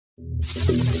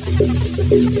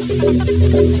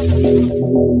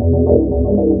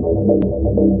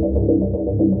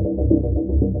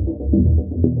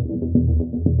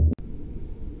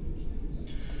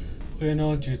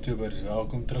Goeienaand YouTubers,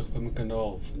 welkom terug by my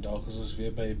kanaal. Vandag is ons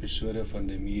weer by episode van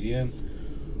The Medium.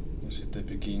 Ons het 'n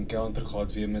bietjie encounter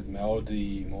gehad weer met Mel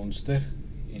die monster.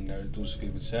 En nou het ons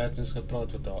weer met Sadness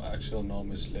gepraat wat haar actual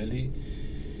naam is Lily.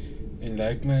 En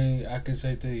lyk my ek is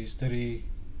uit 'n history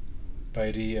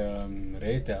by die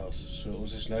Red House. So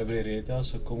ons is nou by die Red House,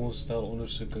 so kom ons stel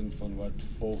ondersoeking van wat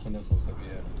volgende gaan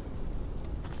gebeur.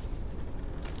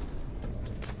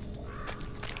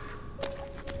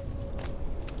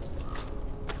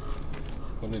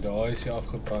 Want daar is die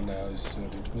afgebrande huis, so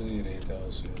dit moet die Red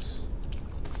House wees.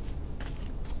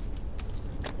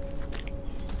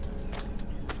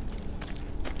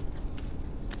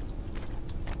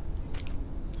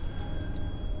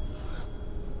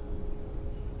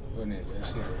 Oh nee, dit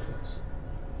is die Red House.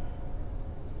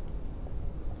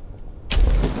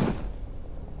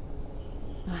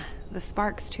 The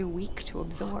spark's too weak to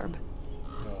absorb.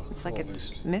 Ja, It's like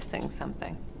it's missing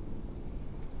something.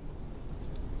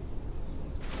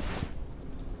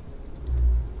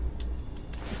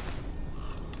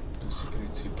 Seker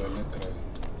iets hier binne kry.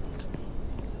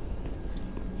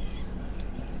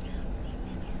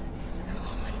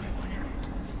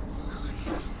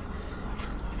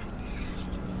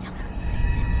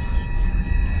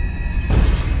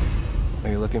 Are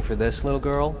you looking for this, little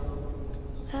girl?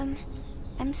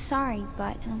 I'm sorry,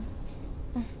 but,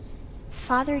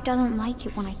 Father doesn't like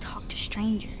it when I talk to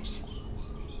strangers.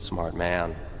 Smart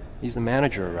man. He's the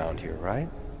manager around here, right?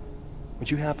 Would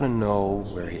you happen to know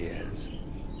where he is?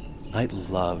 I'd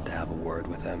love to have a word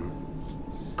with him.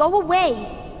 Go away,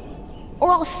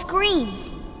 or I'll scream.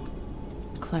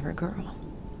 Clever girl.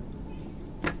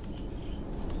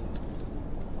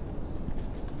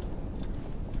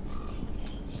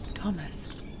 Thomas,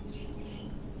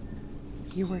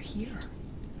 you were here.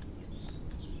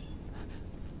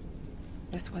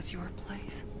 This was your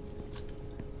place.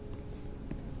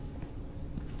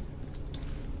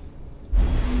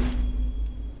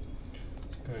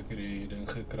 Kijk, ek het die ding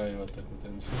gekry wat ek moet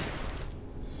insit.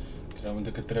 Dan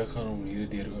moet ek terug gaan om hierdie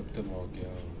deur oop te maak,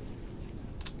 ja.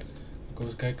 Kom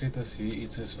ons kyk net as hier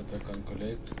iets is wat ek kan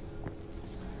collect.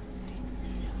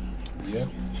 Yep.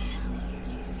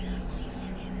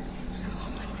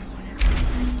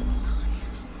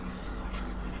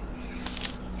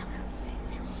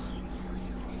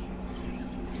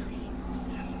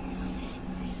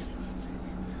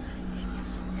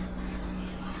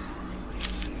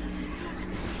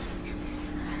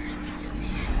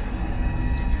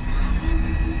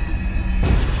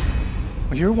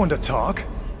 Well, you're one to talk.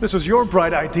 This was your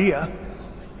bright idea.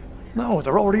 No,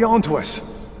 they're already on to us.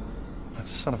 That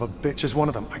son of a bitch is one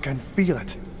of them. I can feel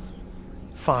it.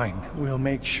 Fine, we'll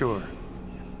make sure.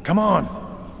 Come on.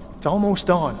 It's almost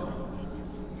dawn.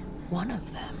 One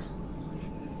of them?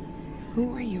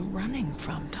 Who are you running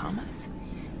from, Thomas?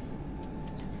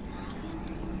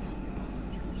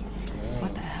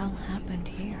 What the hell happened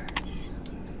here?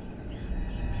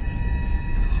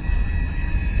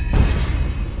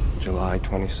 July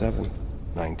 27th,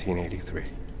 1983.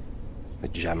 The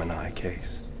Gemini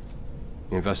case.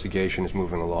 The investigation is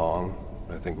moving along,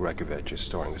 but I think Rekovich is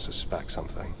starting to suspect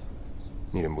something.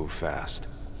 Need to move fast.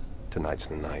 Tonight's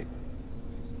the night.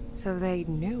 So they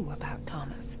knew about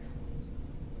Thomas.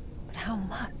 But how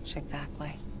much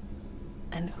exactly?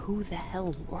 And who the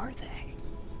hell were they?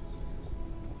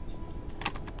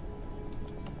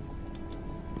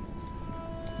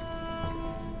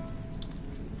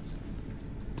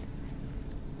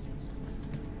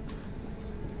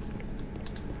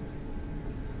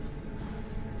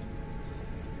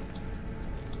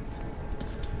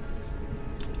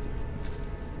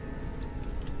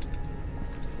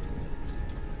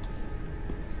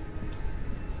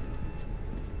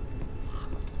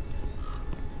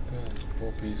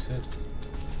 Poppy sit.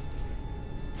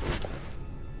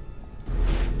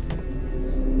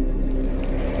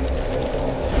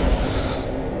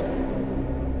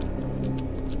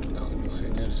 Genoeg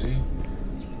energie.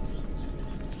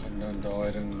 En dan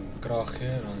daar een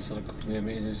kragje, dan zal ik weer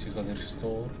mijn energie gaan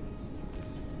restore.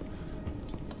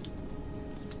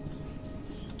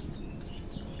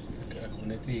 Ik wil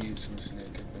net iets misschien,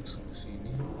 ik heb niks gezien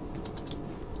hier.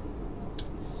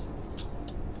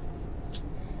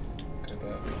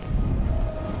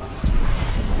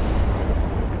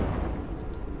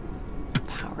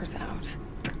 Power's out.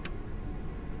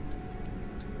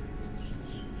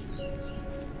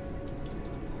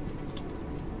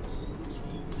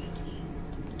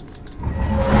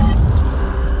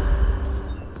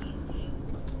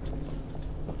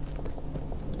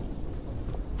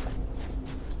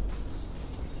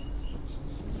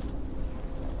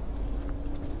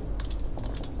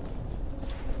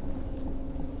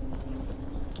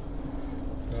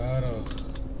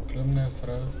 Kalm nou,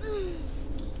 vrou.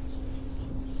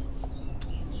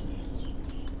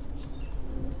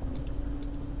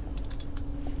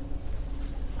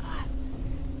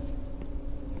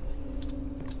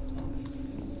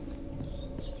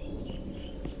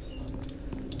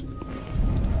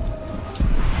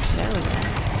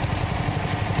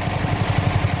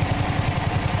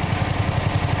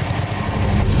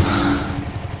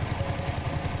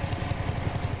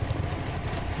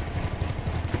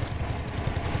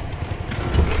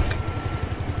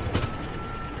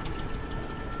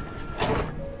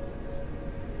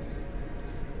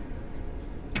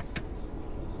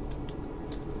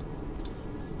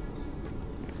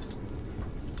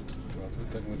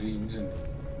 Ek moet die engine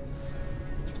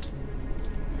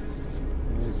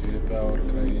moet weer power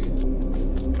kry. Ek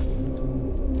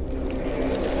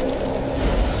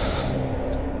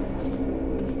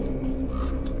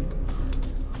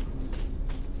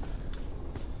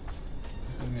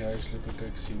kom die huisloop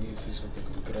kyk sien nie is wat ek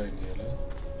kan kry nie, julle.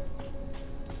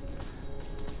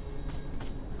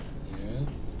 Ja.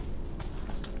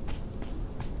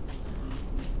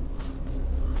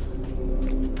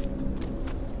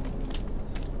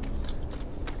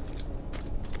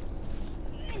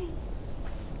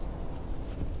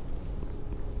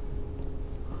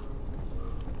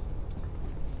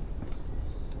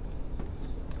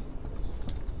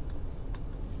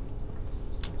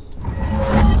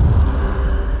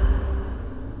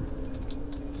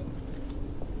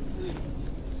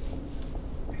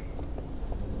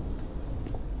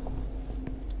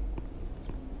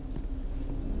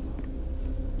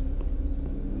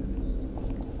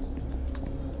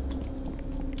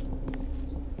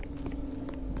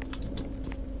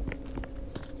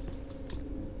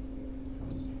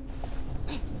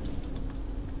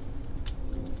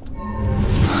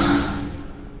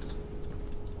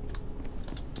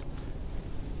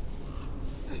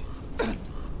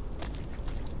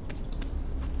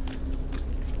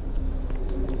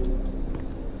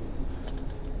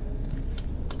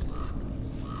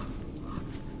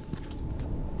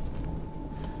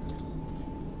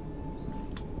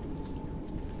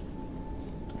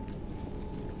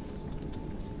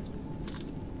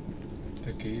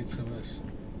 Ek het iets gemis.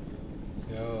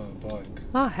 Ja, bike.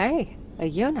 Oh, hey, a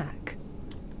eunuch.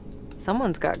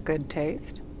 Someone's got good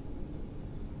taste.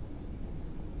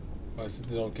 Was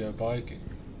dit dalk jou bike?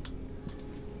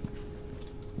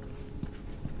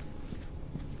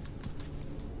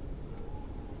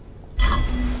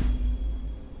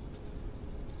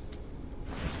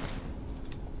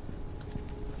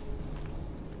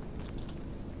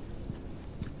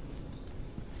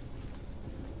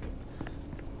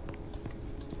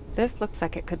 This looks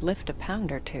like it could lift a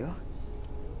pound or two.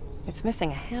 It's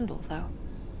missing a handle, though.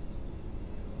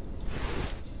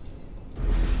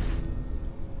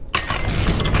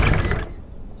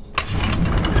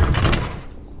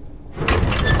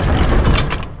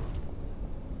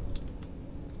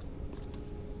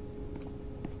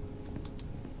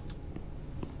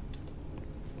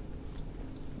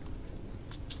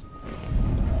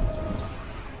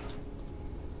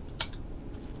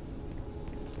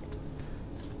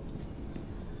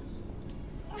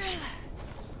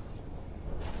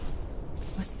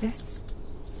 Was this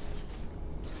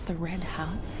the Red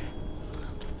House?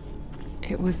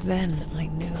 It was then I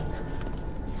knew.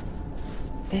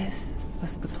 This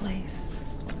was the place.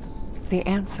 The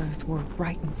answers were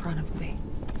right in front of me,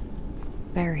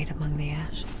 buried among the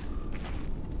ashes.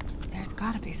 There's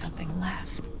gotta be something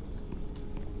left.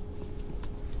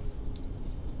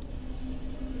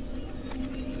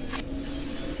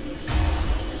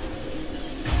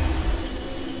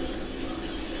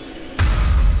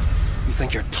 You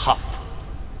think you're tough?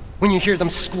 When you hear them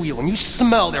squeal, when you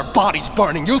smell their bodies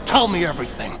burning, you'll tell me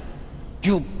everything.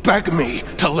 You'll beg me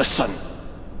to listen.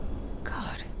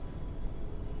 God.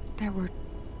 There were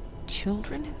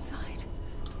children inside?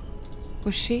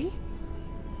 Was she?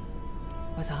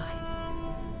 Was I?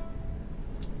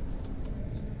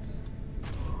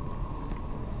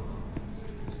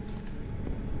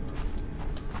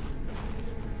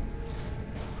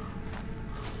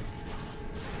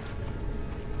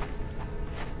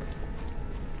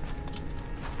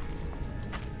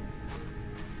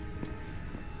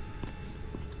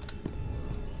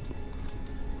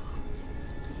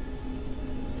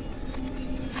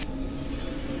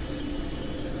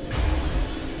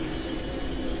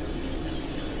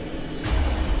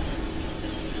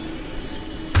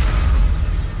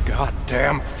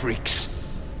 Goddamn freaks.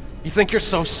 You think you're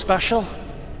so special?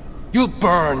 You'll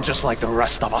burn just like the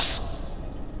rest of us.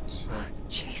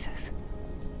 Jesus.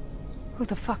 Who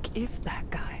the fuck is that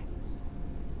guy?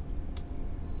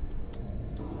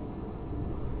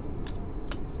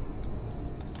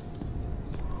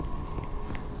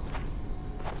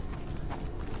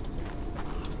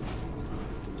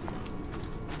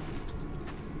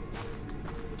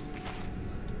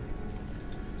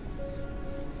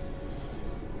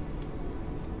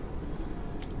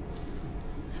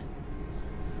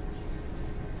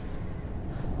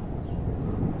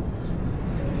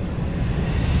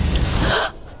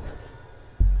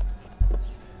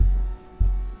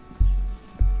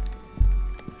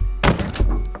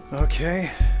 Okay,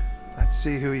 let's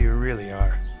see who you really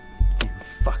are. You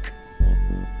fuck.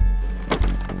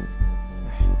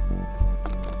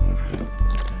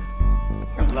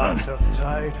 Locked up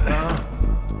tight, huh?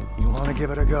 You wanna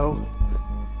give it a go?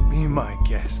 Be my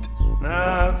guest.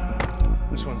 Nah,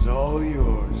 this one's all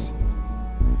yours.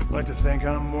 I like to think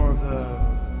I'm more of the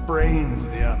brains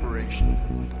of the operation.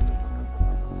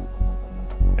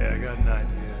 Yeah, I got an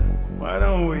idea. Why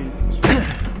don't we...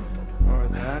 or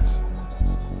that.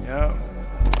 Yeah,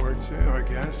 that'll work too, I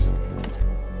guess.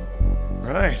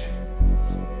 Right.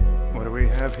 What do we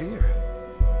have here?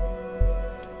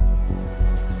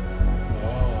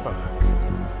 Oh, Fuck.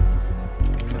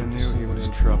 I knew he was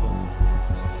trouble.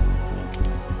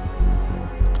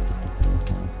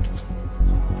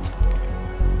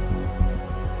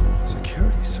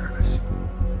 Security service.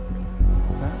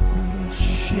 That little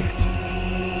shit.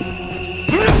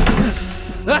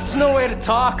 That's no way to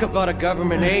talk about a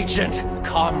government agent,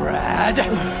 comrade.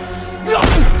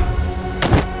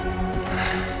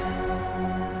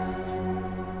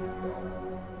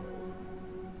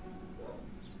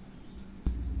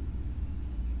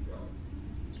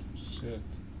 shit.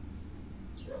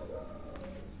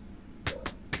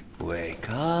 Wake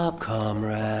up,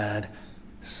 comrade.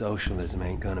 Socialism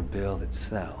ain't gonna build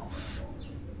itself.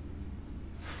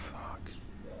 Fuck.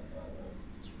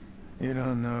 You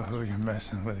don't know who you're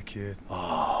messing with, kid.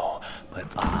 Oh, but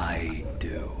I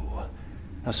do.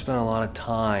 I've spent a lot of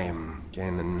time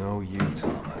getting to know you,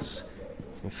 Thomas.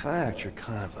 In fact, you're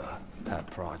kind of a pet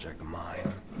project of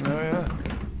mine. Oh yeah?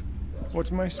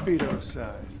 What's my Speedo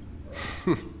size?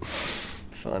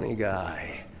 Funny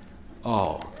guy.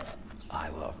 Oh, I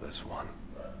love this one.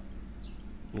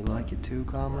 You like it too,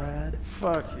 comrade?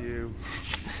 Fuck you.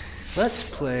 Let's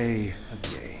play a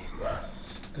game.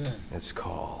 Good. It's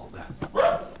called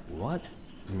What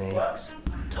Makes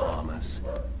Thomas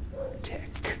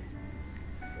Tick?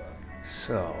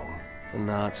 So, the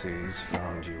Nazis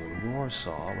found you in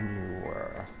Warsaw when you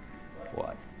were,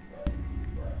 what,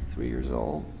 3 years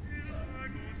old?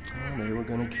 Well, they were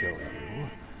gonna kill you,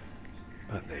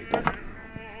 but they didn't.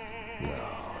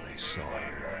 No, they saw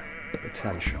your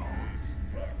potential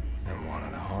and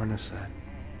wanted to harness it.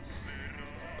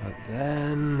 But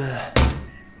then...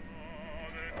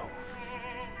 poof.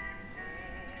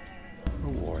 The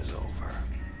war's over.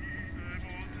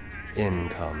 In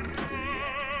comes the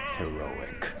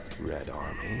heroic Red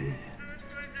Army,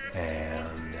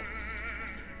 and...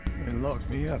 They locked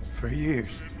me up for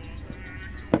years.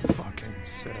 Fucking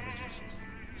savages.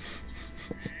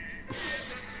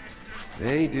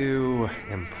 they do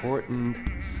important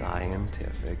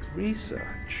scientific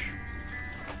research.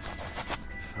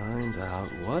 Find out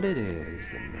what it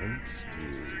is that makes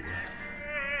you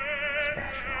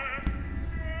special.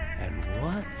 And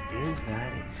what is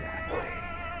that exactly?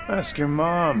 Ask your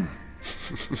mom.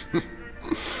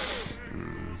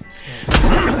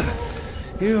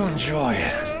 You enjoy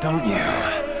it, don't you?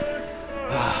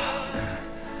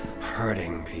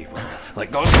 Hurting people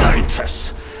like those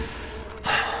scientists.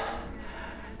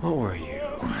 What were you?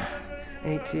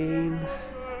 18?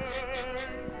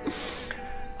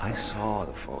 I saw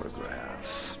the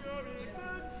photographs.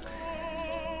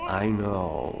 I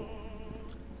know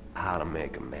how to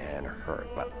make a man hurt,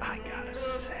 but I gotta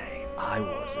say, I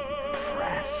was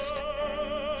impressed.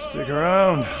 Stick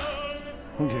around.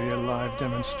 I'll give you a live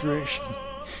demonstration.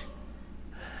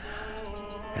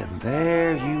 And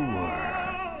there you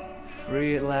were,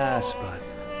 free at last, but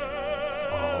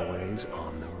always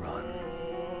on the run.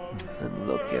 And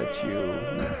look at you,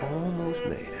 you almost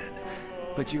made it.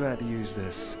 But you had to use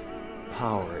this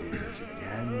power of yours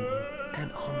again.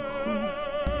 And on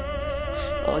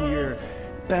who? On your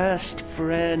best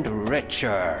friend,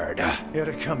 Richard. Get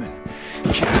it coming.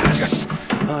 Yes!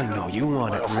 I know you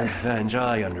wanted revenge,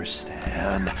 I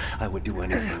understand. I would do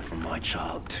anything for my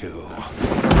child, too.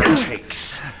 Whatever it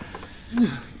takes.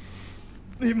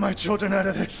 Leave my children out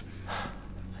of this.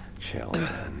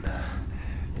 Children.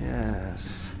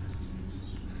 Yes.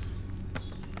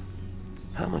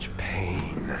 How much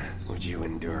pain would you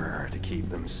endure to keep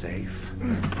them safe?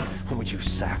 What would you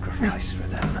sacrifice for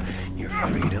them? Your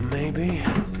freedom, maybe?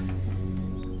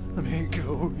 Let me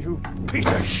go, you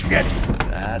piece of shit!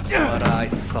 That's what I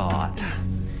thought.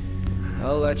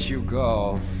 I'll let you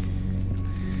go.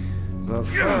 But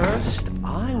first,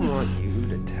 I want you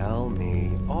to tell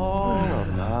me all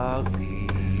about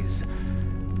these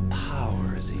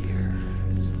powers of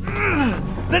yours.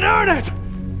 Then earn it!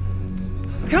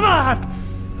 Come on!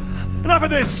 Enough of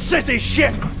this sissy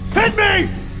shit! Hit me!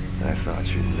 I thought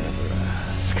you'd never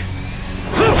ask.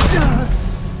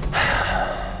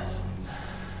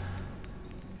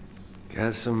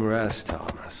 Get some rest,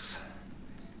 Thomas.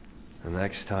 The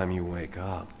next time you wake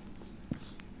up,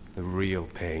 the real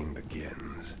pain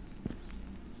begins.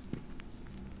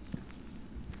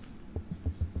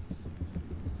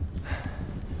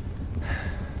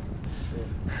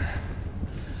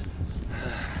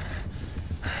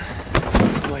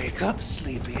 Wake up,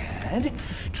 sleepyhead.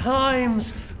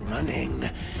 Time's running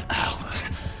out.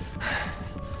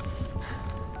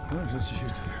 What did you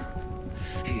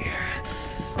do? Here.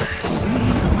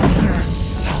 See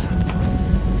yourself.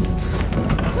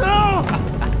 No!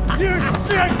 You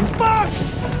sick fuck!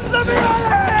 Let me out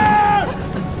of here!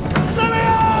 Let me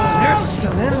out! They're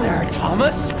still in there,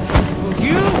 Thomas. Will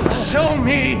you show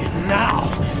me now?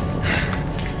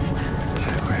 I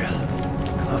will,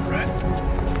 comrade.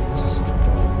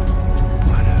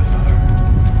 Whatever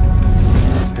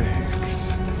it takes.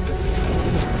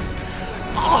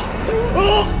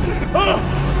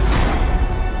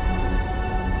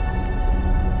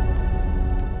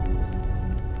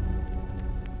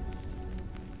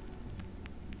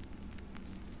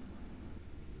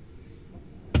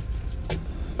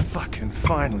 Fucking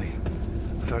finally.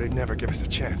 I thought he'd never give us a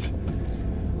chance.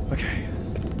 Okay,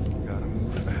 gotta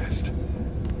move fast.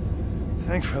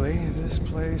 Thankfully, this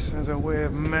place has a way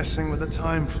of messing with the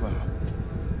time flow.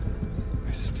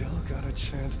 I still got a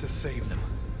chance to save them.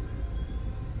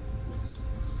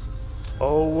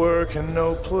 All work and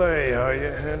no play, are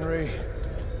you, Henry?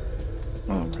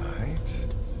 All right.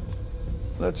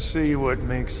 Let's see what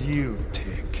makes you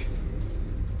tick.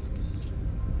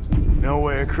 No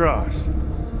way across.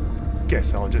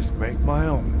 Guess I'll just make my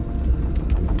own.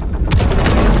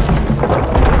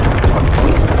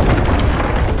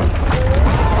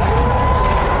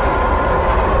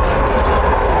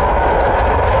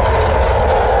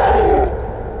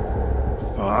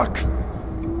 Fuck.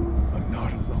 I'm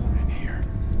not alone in here.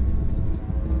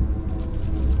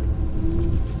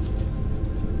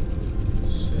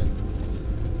 Shit.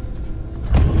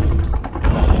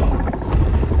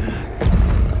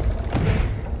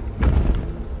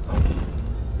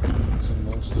 Some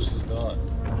monsters is that.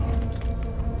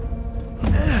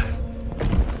 Okay.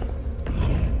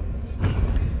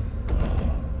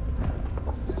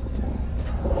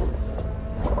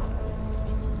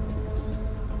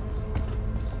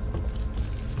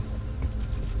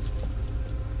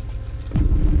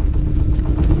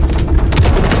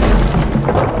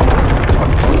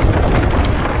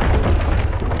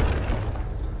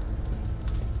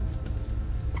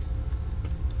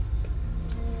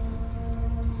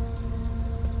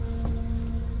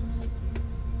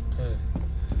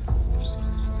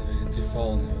 Die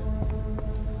val nu.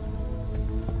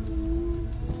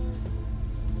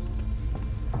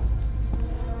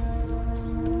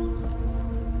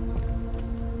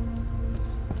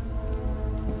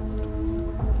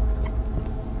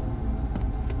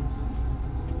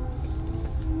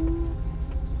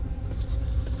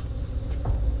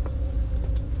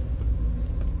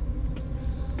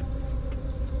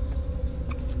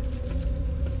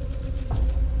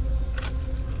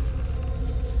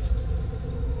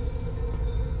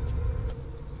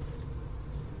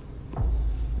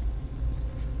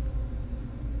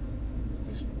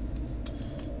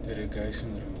 There guys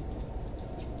in the room.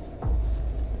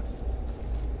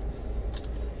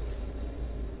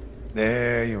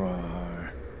 There you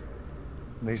are.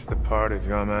 At least the part of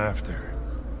you I'm after.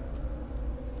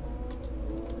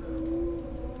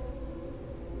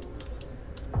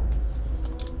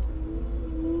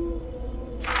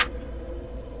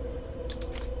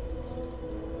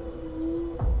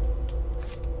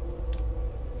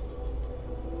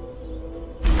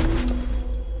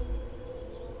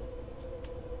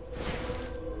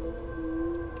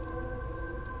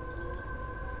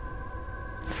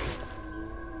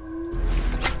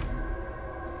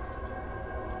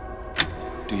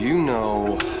 Do you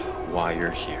know why you're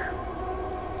here?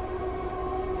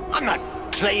 I'm not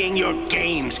playing your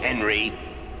games, Henry.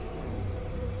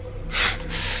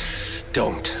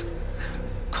 Don't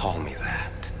call me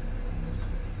that.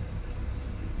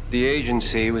 The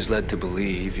agency was led to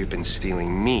believe you've been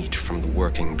stealing meat from the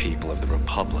working people of the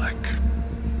Republic.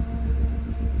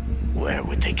 Where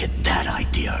would they get that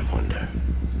idea, I wonder?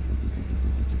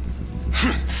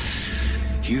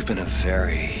 You've been a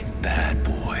very bad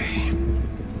boy.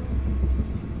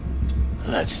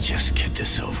 Let's just get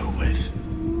this over with.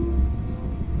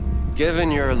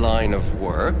 Given your line of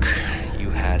work, you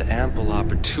had ample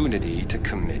opportunity to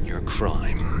commit your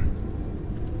crime.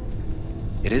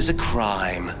 It is a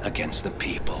crime against the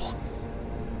people.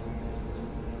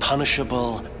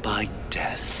 Punishable by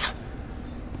death.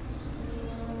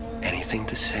 Anything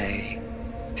to say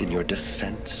in your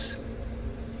defense?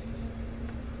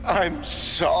 I'm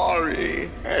sorry,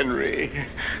 Henry.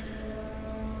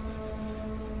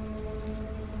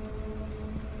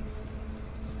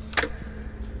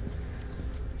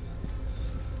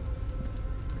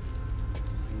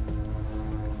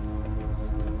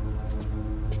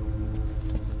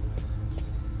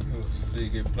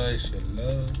 3K place,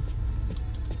 julle.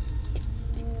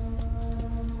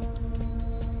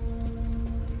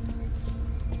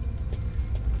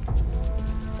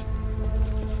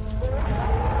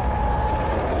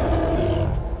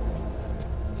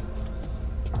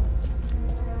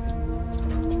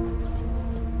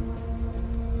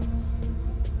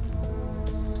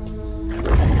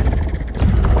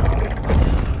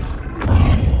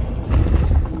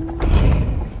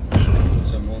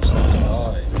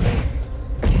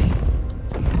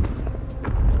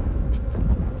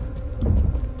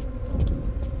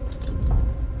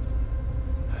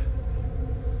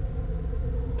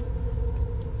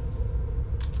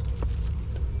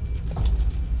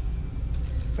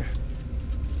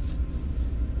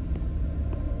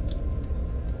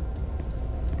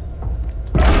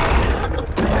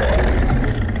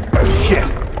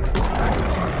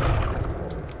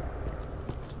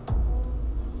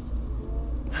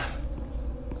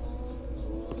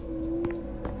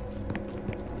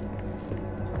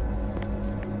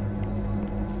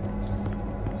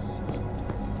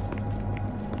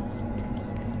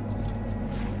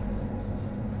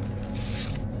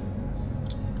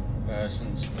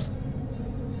 Persons.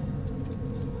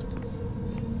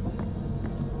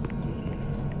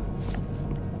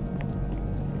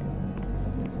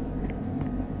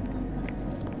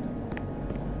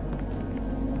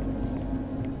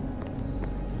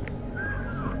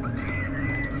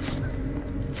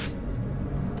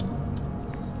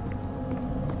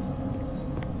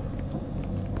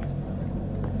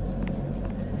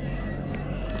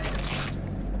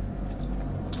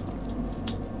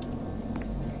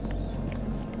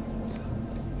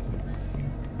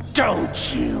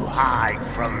 Don't you hide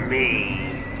from me!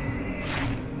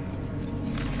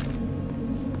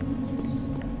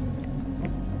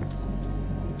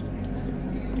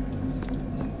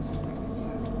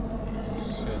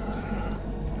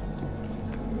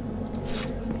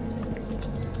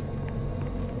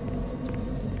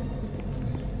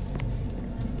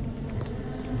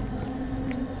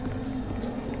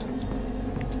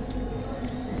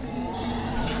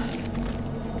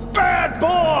 Bad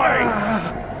boy!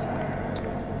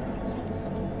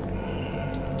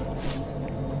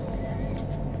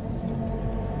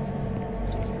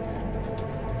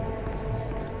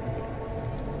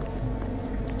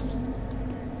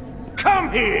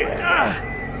 Come here!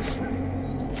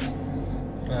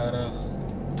 Rarig.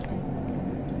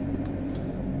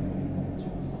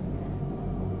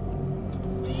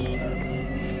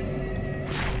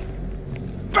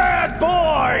 Bad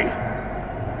boy!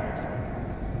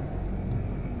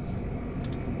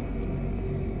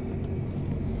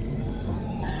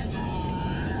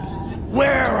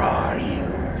 Where are you,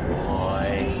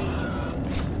 boy?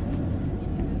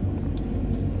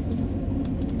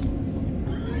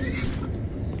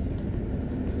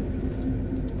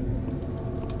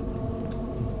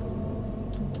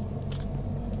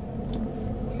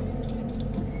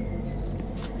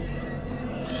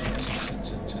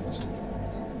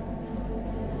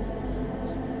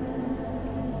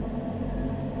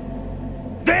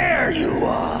 There you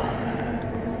are!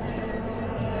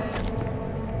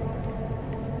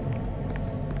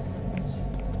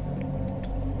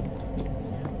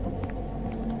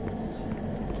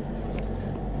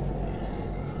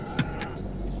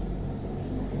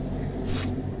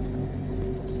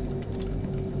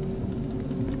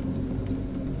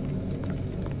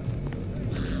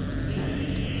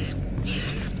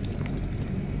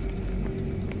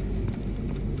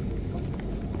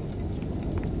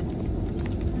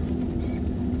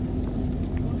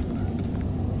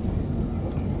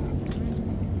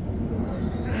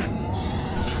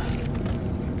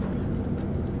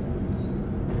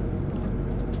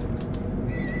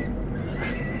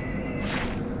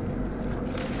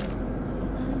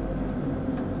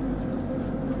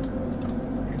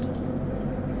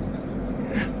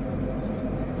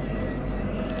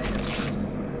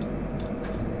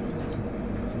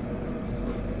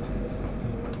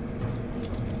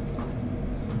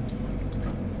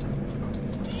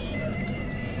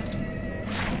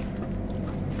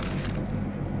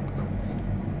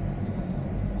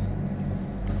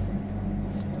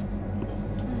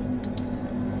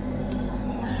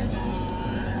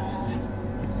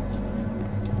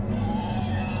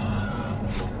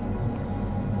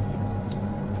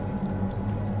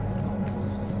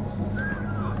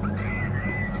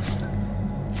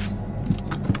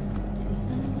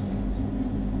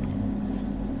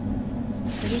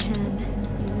 Steady hand,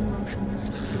 even motions,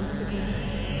 against the game,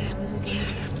 always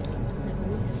against, never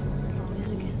with, always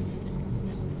against, never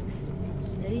with.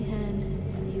 Steady hand,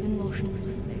 even motions,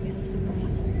 against the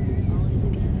grain, always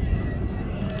against.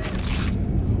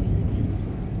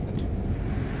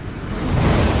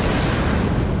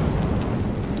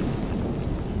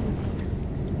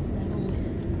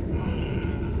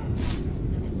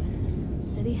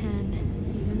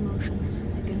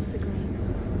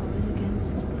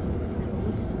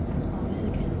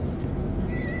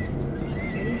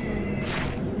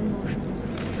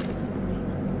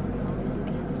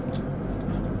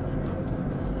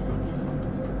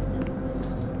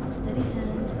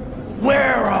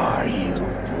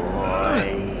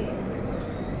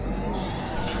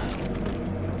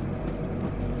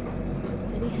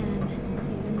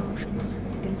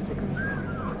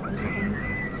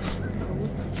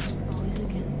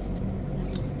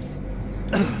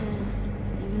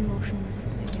 even motions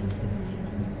against the grain,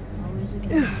 always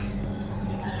against.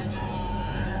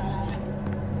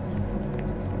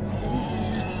 Steady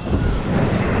hand.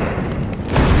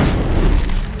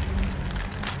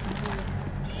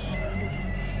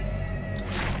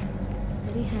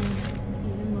 Steady hand,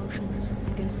 even motions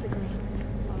against the grain,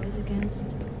 always against,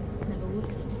 never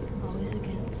with, always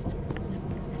against, never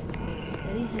with.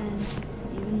 Steady hand,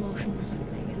 even motions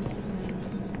against the grain,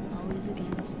 always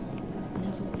against,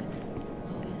 never with,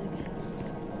 always against,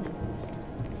 never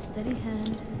with. Steady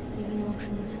hand, even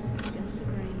motions against the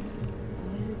grain,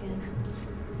 always against,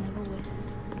 never with,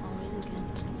 always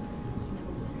against,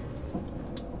 never with.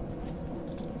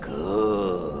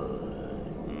 Good.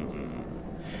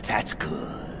 That's good.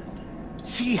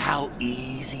 See how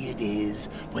easy it is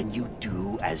when you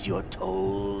do as you're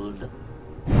told?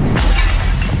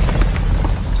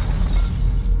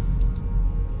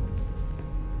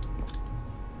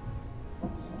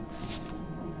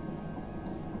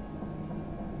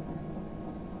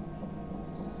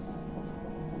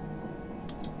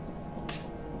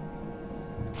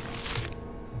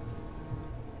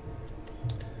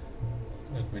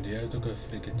 Ek met die uit ook 'n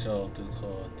freakie childhood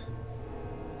gehad.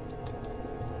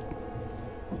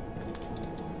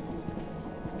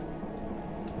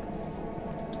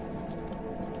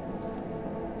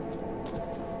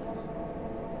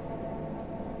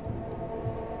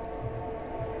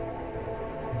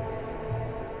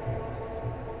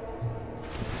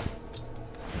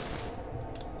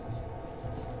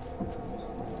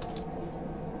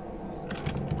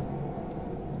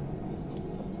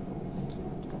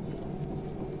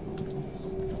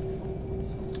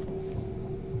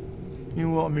 You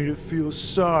want me to feel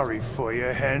sorry for you,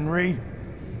 Henry?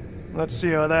 Let's see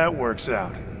how that works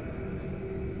out.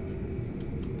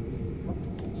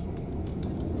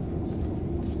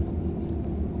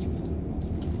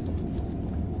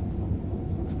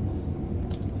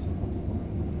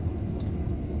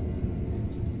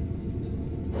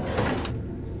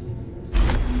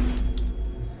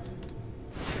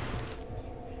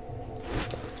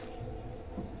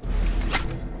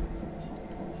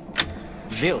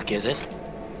 Vilk, is it?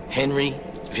 Henry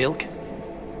Vilk?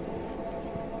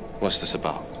 What's this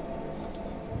about?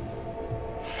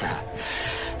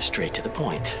 Straight to the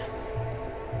point.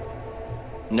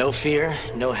 No fear,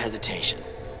 no hesitation.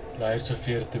 Luister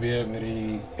vir te weer met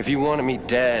die If you wanted me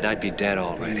dead, I'd be dead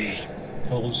already.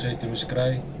 volgende te moes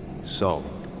kry. So,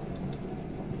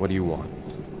 what do you want?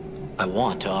 I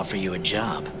want to offer you a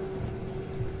job.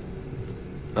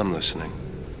 I'm listening.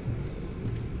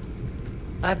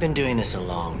 I've been doing this a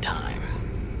long time.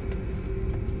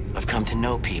 I've come to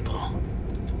know people.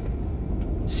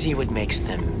 See what makes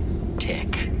them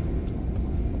tick.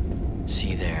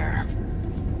 See their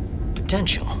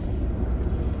potential.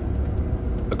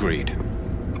 Agreed.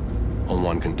 On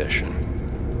one condition.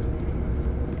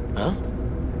 Huh?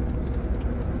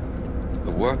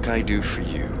 The work I do for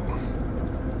you,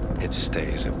 it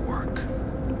stays at work.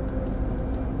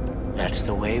 That's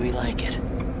the way we like it.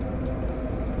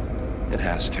 It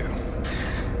has to.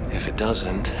 If it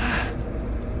doesn't,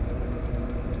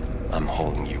 I'm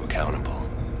holding you accountable.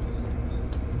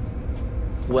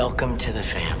 Welcome to the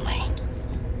family.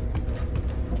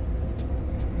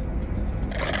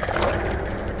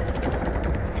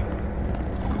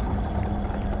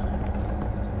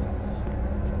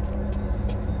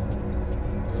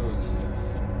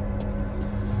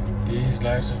 Die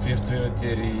luister vir 2 wat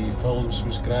jy die films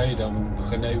moes kry, dan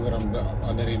begin hy oor aan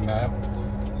ander die map.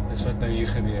 Dis wat nou hier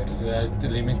gebeur. So hy het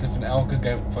elemente van elke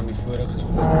game van die vorige spel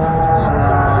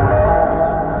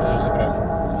gebruik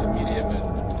in die medium in.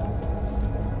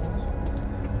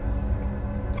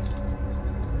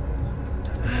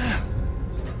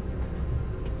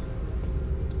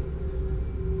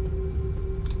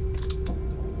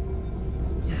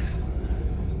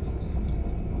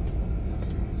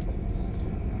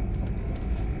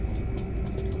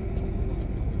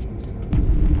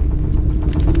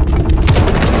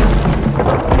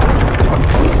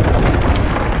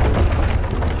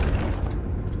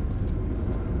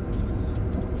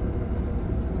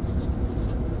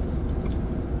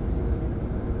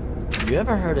 Have you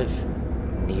ever heard of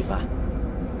Neva?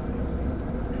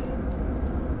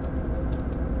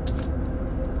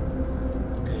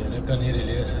 Okay, julle kan hierdie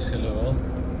lees as julle wil.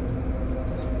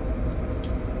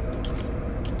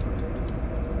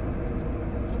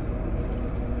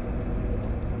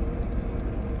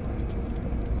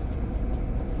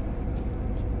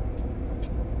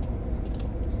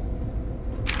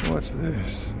 What's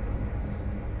this?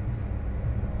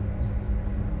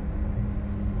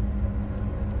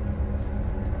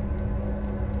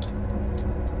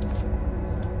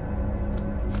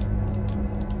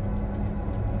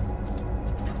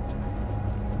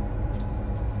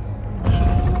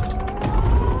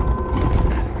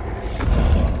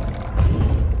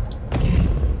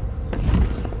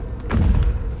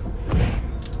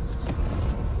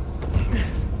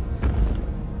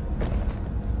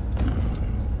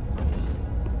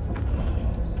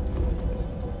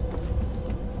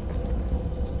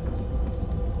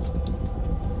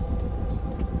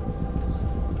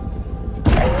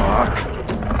 Fuck.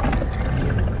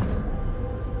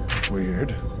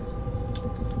 Weird.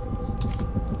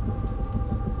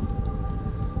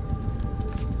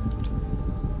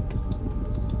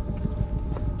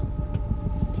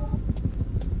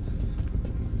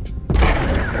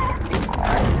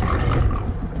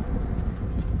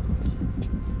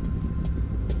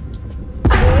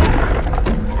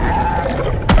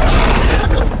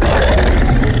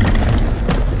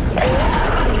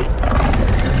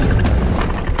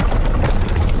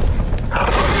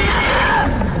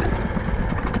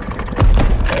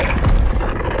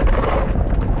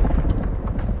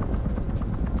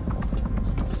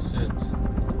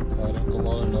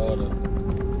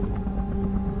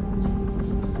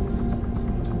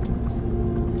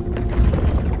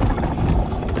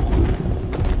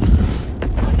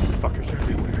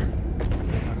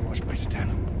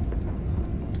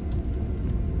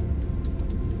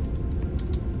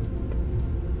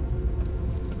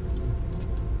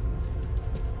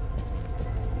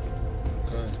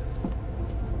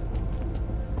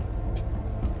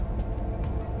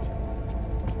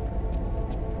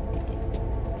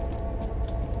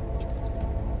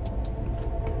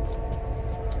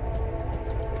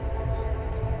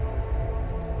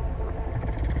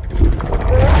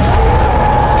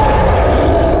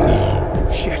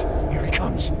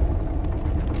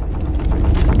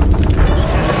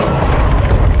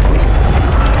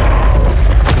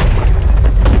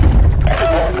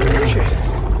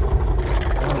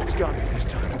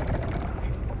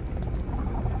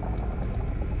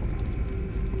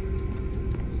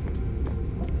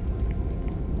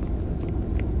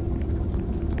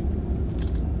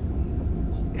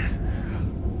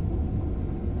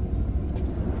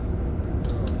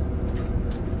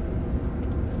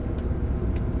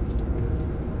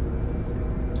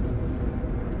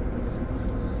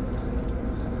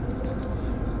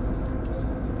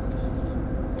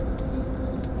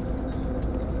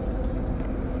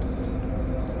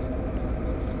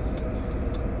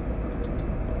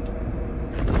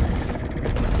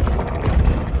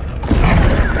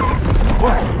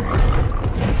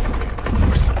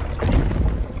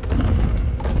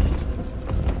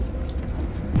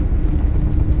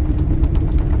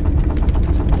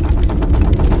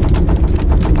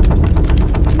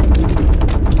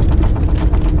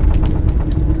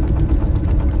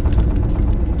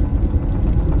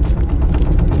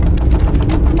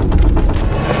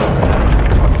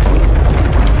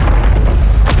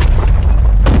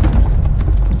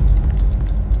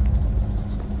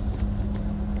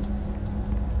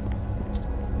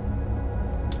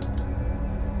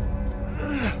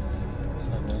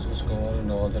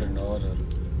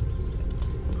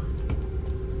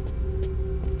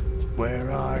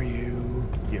 Where are you,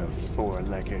 you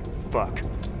four-legged fuck?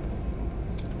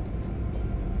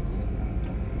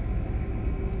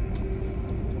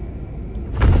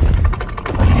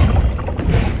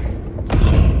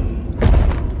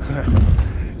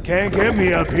 Can't get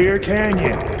me up here, can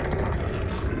you?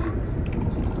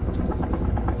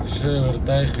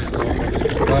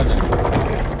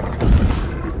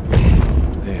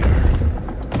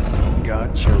 There.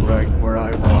 Gotcha right where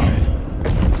I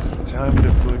wanted. Time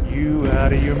to put you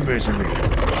out of your misery.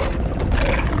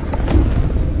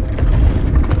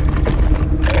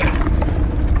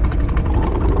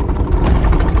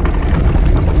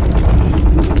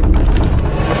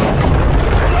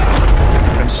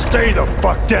 And stay the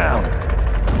fuck down!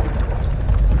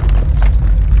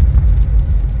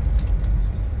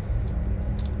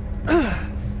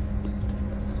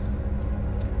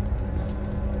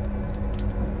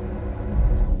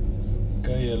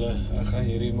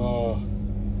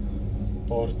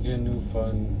 Part 1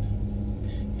 van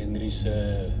Henry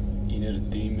se inner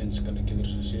demons kan ek eerder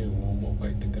so sê om hom op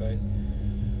kyk te kry.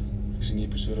 Ek sien die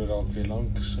episode raak weer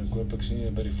lank, so ek hoop ek sien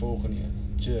julle by die volgende een.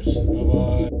 Cheers, bye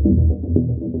bye.